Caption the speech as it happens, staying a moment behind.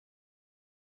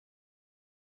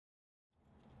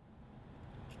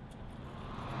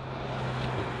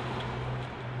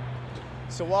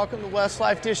So welcome to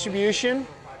Westlife Distribution,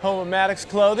 home of Matix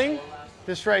Clothing.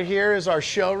 This right here is our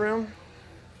showroom.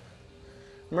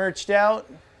 Merched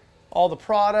out, all the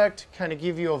product, kind of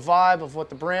give you a vibe of what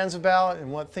the brand's about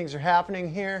and what things are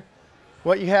happening here.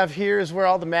 What you have here is where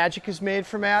all the magic is made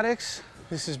for Matix.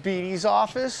 This is BD's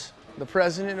office, the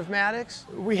president of Matix.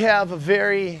 We have a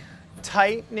very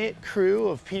tight-knit crew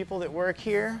of people that work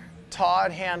here.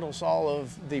 Todd handles all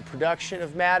of the production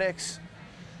of Matix.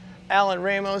 Alan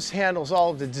Ramos handles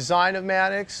all of the design of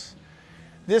Matix.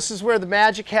 This is where the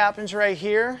magic happens right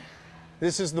here.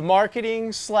 This is the marketing /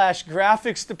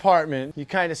 graphics department. You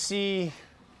kind of see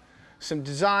some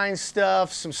design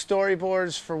stuff, some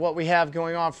storyboards for what we have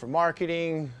going on for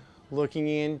marketing, looking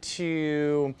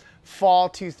into fall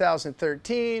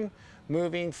 2013,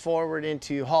 moving forward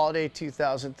into holiday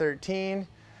 2013.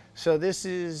 So this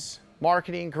is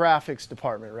marketing graphics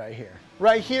department right here.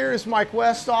 Right here is Mike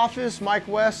West's office. Mike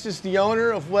West is the owner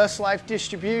of Westlife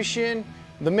Distribution,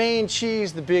 the main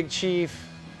cheese, the big chief,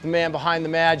 the man behind the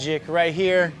magic right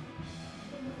here.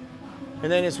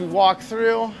 And then as we walk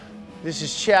through, this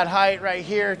is Chad Height right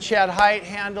here. Chad Height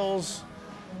handles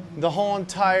the whole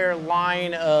entire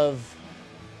line of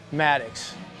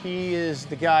Matix. He is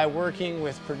the guy working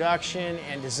with production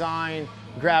and design,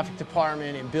 graphic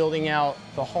department, and building out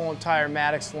the whole entire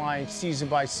Matix line season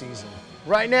by season.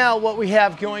 Right now, what we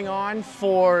have going on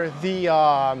for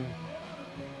the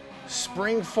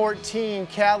Spring 14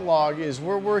 catalog is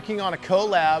we're working on a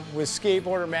collab with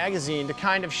Skateboarder Magazine to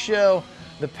kind of show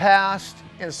the past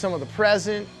and some of the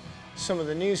present, some of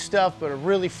the new stuff, but a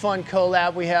really fun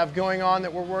collab we have going on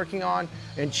that we're working on.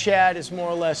 And Chad is more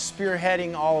or less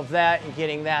spearheading all of that and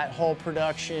getting that whole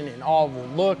production and all the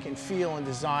look and feel and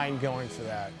design going for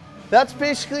that. That's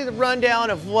basically the rundown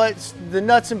of what's the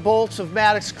nuts and bolts of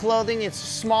Matix Clothing. It's a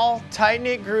small,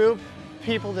 tight-knit group,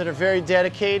 people that are very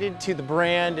dedicated to the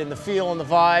brand and the feel and the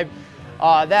vibe.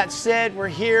 That said, we're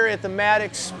here at the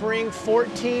Matix Spring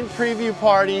 14 preview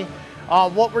party.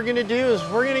 What we're gonna do is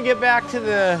we're gonna get back to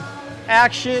the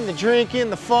action, the drinking,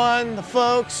 the fun, the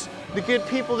folks, the good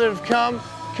people that have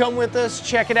come with us.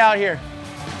 Check it out here.